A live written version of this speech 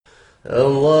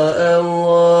Allah,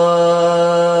 Allah,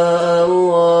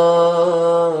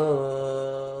 Allah.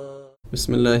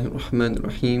 Bismillahir Rahmanir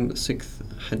Rahim, the sixth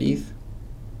Hadith.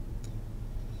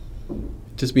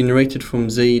 It has been narrated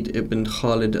from Zayd ibn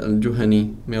Khalid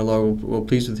al-Juhani, may Allah be well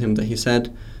pleased with him, that he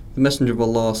said, the Messenger of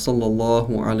Allah sallallahu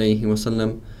alayhi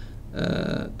wasallam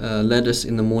led us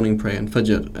in the morning prayer and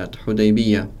Fajr at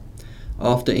Hudaybiyah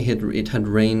after it had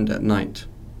rained at night.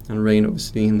 And rain,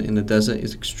 obviously, in the desert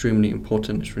is extremely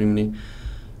important, extremely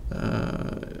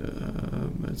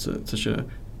such a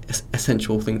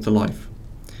essential thing to life.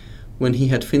 When he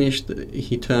had finished,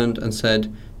 he turned and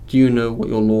said, do you know what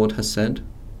your Lord has said?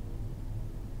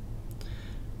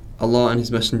 Allah and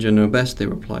His Messenger know best, they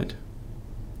replied.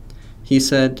 He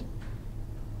said,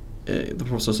 the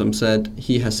Prophet said,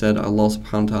 He has said, Allah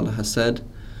subhanahu wa ta'ala has said,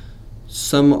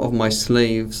 some of my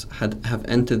slaves have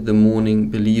entered the morning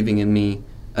believing in me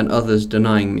and others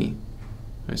denying me.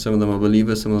 Right, some of them are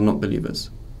believers, some of them are not believers.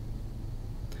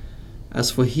 As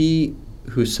for he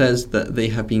who says that they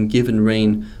have been given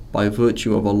rain by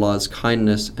virtue of Allah's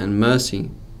kindness and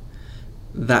mercy,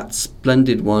 that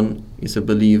splendid one is a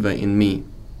believer in me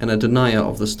and a denier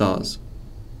of the stars.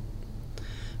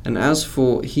 And as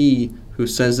for he who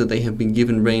says that they have been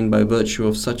given rain by virtue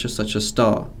of such a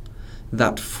star,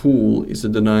 that fool is a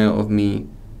denier of me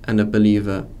and a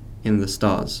believer in the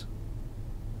stars.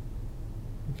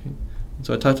 Okay.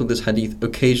 So I titled this hadith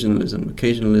Occasionalism.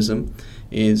 Occasionalism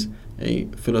is a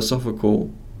philosophical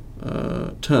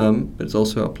term, but it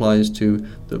also applies to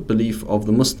the belief of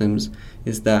the Muslims,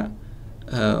 is that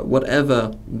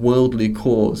whatever worldly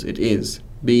cause it is,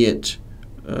 be it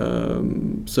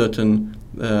certain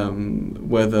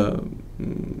weather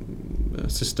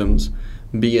systems,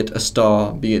 be it a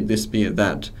star, be it this, be it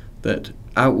that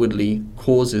outwardly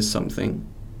causes something,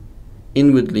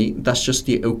 inwardly that's just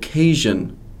the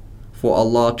occasion for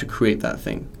Allah to create that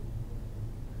thing.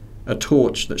 A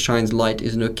torch that shines light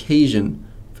is an occasion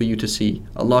for you to see.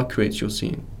 Allah creates your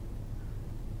seeing.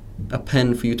 A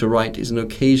pen for you to write is an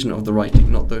occasion of the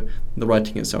writing, not the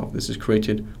writing itself. This is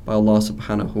created by Allah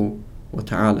subhanahu wa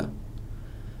ta'ala.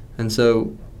 And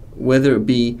so whether it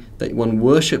be that one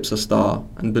worships a star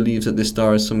and believes that this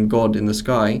star is some god in the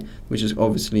sky, which is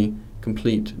obviously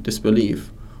complete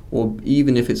disbelief, or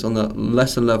even if it's on the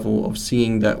lesser level of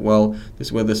seeing that, well,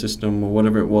 this weather system or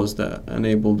whatever it was that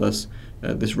enabled us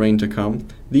this rain to come,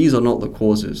 these are not the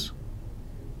causes.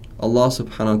 Allah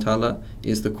subhanahu wa ta'ala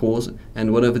is the cause,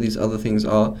 and whatever these other things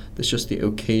are, that's just the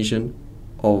occasion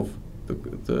of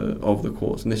the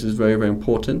cause. And this is very, very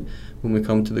important when we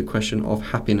come to the question of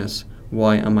happiness.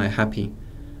 Why am I happy?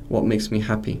 What makes me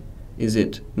happy? Is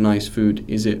it nice food?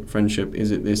 Is it friendship?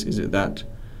 Is it this? Is it that?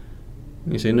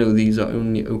 And you say, no, these are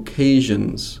only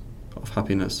occasions of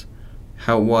happiness.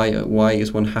 Why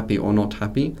is one happy or not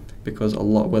happy? Because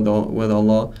Allah, whether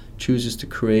Allah chooses to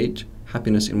create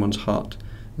happiness in one's heart.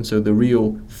 And so the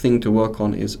real thing to work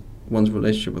on is one's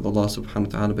relationship with Allah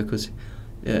subhanahu wa ta'ala, because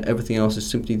everything else is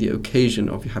simply the occasion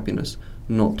of your happiness,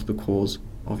 not the cause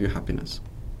of your happiness.